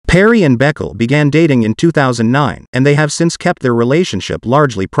Perry and Bekele began dating in 2009, and they have since kept their relationship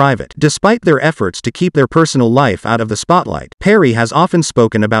largely private. Despite their efforts to keep their personal life out of the spotlight, Perry has often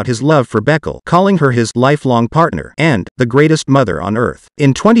spoken about his love for Bekele, calling her his lifelong partner and the greatest mother on earth.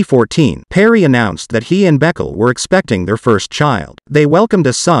 In 2014, Perry announced that he and Bekele were expecting their first child. They welcomed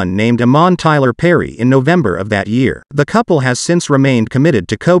a son named Aman Tyler Perry in November of that year. The couple has since remained committed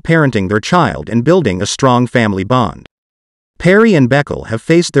to co-parenting their child and building a strong family bond. Perry and Bekele have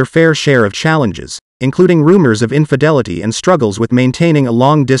faced their fair share of challenges, including rumors of infidelity and struggles with maintaining a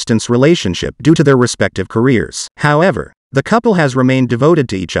long-distance relationship due to their respective careers. However, the couple has remained devoted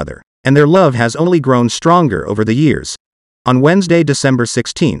to each other, and their love has only grown stronger over the years. On Wednesday, December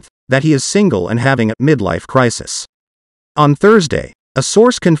 16th, that he is single and having a midlife crisis. On Thursday, a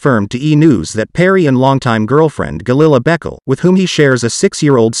source confirmed to E! News that Perry and longtime girlfriend Gelila Bekele, with whom he shares a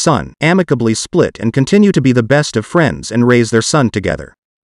 6-year-old son, amicably split and continue to be the best of friends and raise their son together.